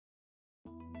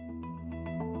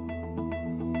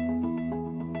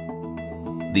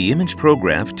The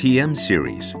imagePROGRAF TM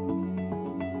series.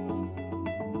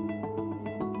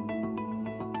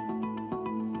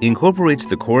 Incorporates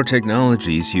the core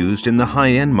technologies used in the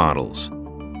high-end models.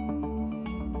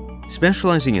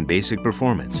 Specializing in basic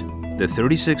performance, the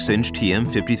 36-inch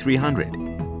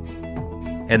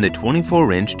TM5300 and the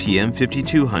 24-inch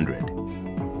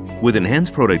TM5200. With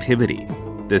enhanced productivity,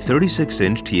 the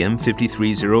 36-inch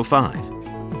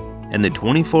TM5305 and the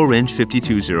 24-inch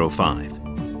 5205.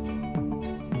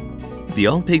 The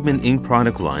all-pigment ink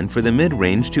product line for the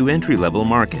mid-range to entry-level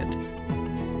market.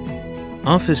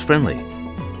 Office-friendly.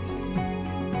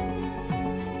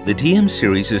 The TM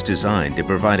series is designed to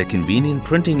provide a convenient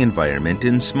printing environment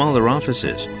in smaller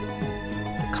offices,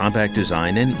 compact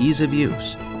design and ease of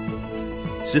use,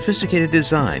 sophisticated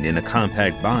design in a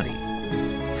compact body,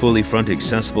 fully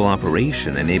front-accessible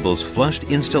operation enables flushed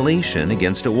installation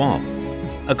against a wall,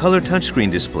 a color touchscreen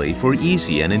display for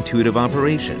easy and intuitive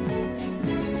operation,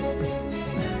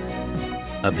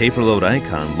 a paper load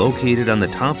icon located on the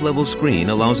top-level screen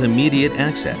allows immediate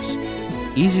access,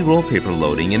 easy roll paper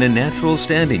loading in a natural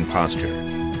standing posture.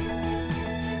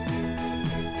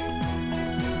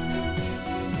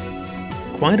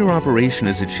 Quieter operation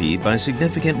is achieved by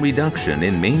significant reduction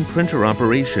in main printer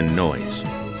operation noise.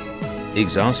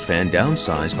 Exhaust fan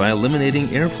downsized by eliminating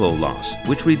airflow loss,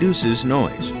 which reduces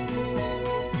noise.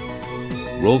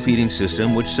 Roll feeding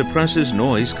system which suppresses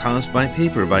noise caused by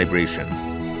paper vibration.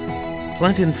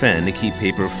 Plug-in fan to keep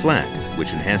paper flat,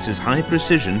 which enhances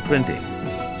high-precision printing.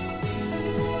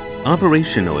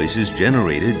 Operation noise is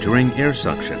generated during air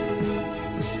suction.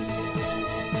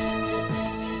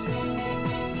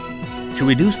 To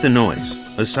reduce the noise,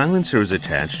 a silencer is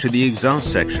attached to the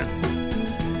exhaust section.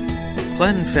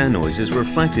 Plug-in fan noise is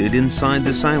reflected inside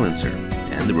the silencer,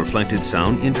 and the reflected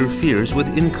sound interferes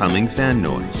with incoming fan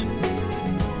noise.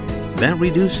 That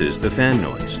reduces the fan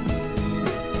noise.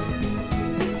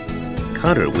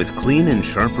 Cutter with clean and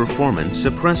sharp performance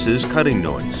suppresses cutting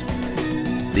noise.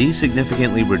 These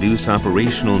significantly reduce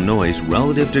operational noise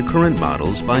relative to current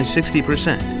models by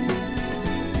 60%.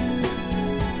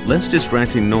 Less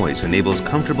distracting noise enables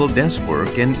comfortable desk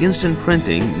work and instant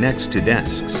printing next to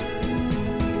desks.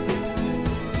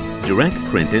 Direct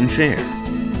print and share.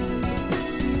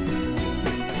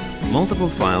 Multiple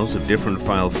files of different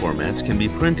file formats can be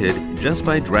printed just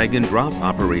by drag and drop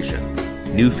operation.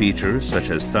 New features such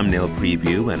as thumbnail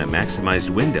preview and a maximized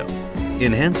window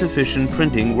enhance efficient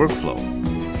printing workflow.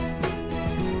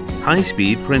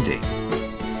 High-speed printing.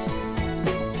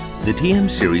 The TM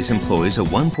series employs a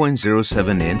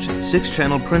 1.07-inch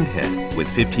 6-channel printhead with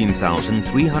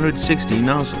 15,360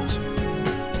 nozzles.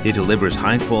 It delivers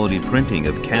high-quality printing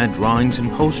of CAD drawings and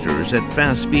posters at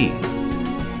fast speed.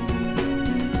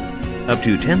 Up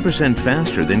to 10%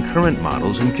 faster than current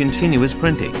models in continuous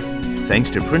printing, thanks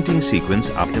to printing sequence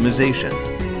optimization.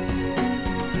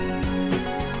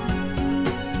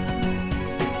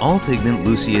 All-pigment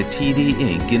Lucia TD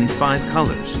ink in 5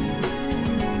 colors.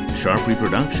 Sharp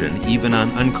reproduction even on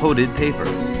uncoated paper.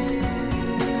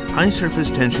 High surface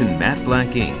tension matte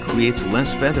black ink creates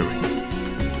less feathering.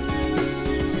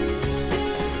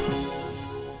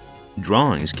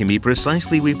 Drawings can be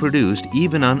precisely reproduced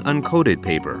even on uncoated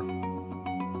paper.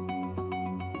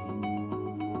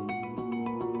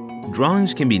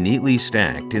 Drawings can be neatly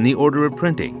stacked in the order of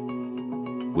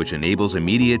printing, which enables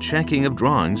immediate checking of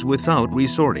drawings without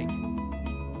resorting.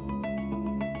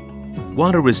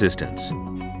 Water resistance.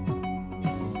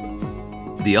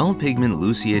 The all-pigment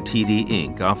Lucia TD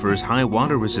ink offers high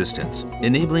water resistance,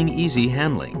 enabling easy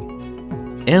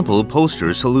handling. Ample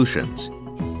poster solutions.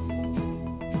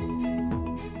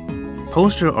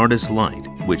 Poster Artist Light,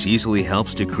 which easily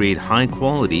helps to create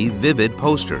high-quality, vivid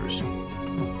posters.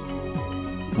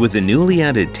 With the newly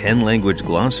added 10-language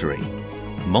glossary,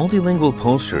 multilingual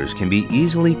posters can be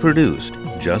easily produced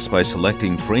just by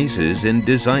selecting phrases in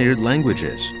desired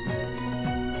languages.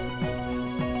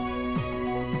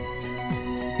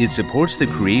 It supports the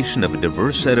creation of a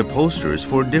diverse set of posters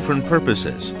for different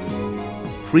purposes.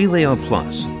 Free Layout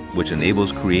Plus, which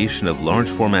enables creation of large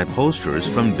format posters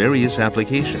from various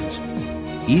applications,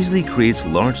 easily creates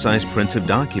large-size prints of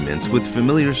documents with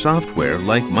familiar software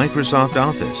like Microsoft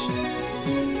Office.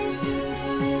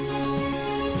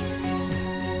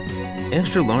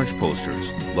 Extra-large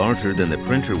posters, larger than the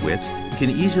printer width, can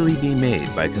easily be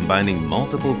made by combining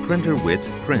multiple printer width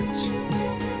prints.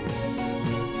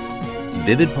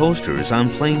 Vivid posters on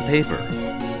plain paper.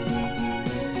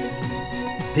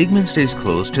 Pigment stays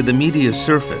close to the media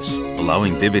surface,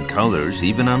 allowing vivid colors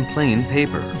even on plain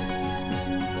paper.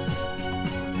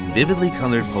 Vividly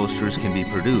colored posters can be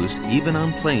produced even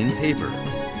on plain paper.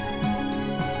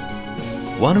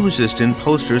 Water-resistant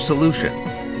poster solution.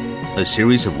 A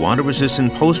series of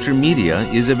water-resistant poster media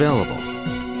is available.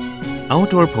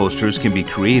 Outdoor posters can be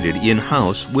created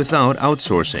in-house without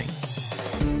outsourcing.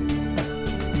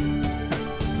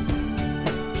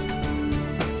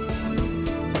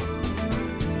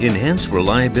 Enhanced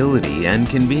reliability and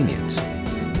convenience.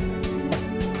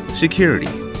 Security.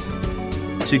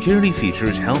 Security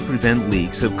features help prevent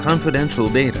leaks of confidential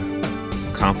data.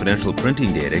 Confidential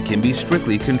printing data can be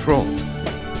strictly controlled.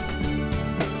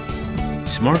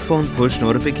 Smartphone push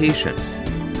notification.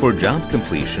 For job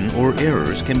completion or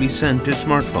errors can be sent to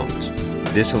smartphones.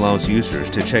 This allows users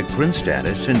to check print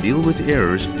status and deal with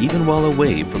errors even while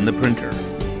away from the printer.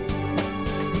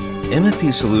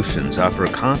 MFP Solutions offer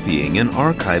copying and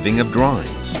archiving of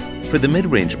drawings. For the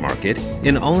mid-range market,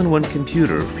 an all-in-one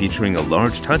computer featuring a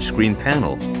large touchscreen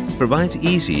panel provides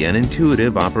easy and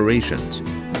intuitive operations.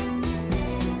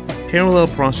 Parallel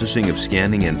processing of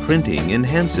scanning and printing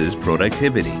enhances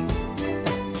productivity.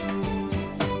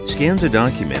 Scans a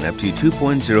document up to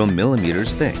 2.0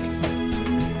 millimeters thick.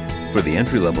 For the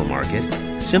entry-level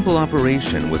market, simple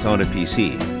operation without a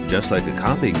PC, just like a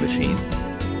copying machine,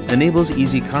 enables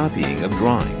easy copying of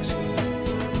drawings.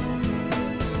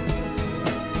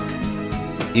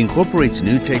 Incorporates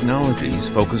new technologies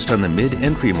focused on the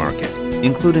mid-entry market,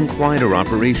 including quieter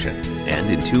operation and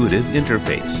intuitive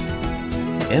interface.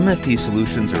 MFP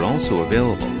Solutions are also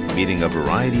available, meeting a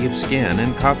variety of scan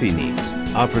and copy needs.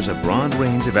 Offers a broad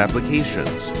range of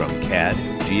applications from CAD,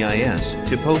 GIS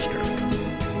to poster.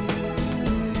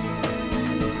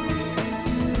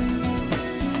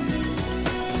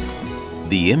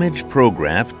 The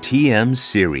imagePROGRAF TM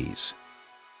series.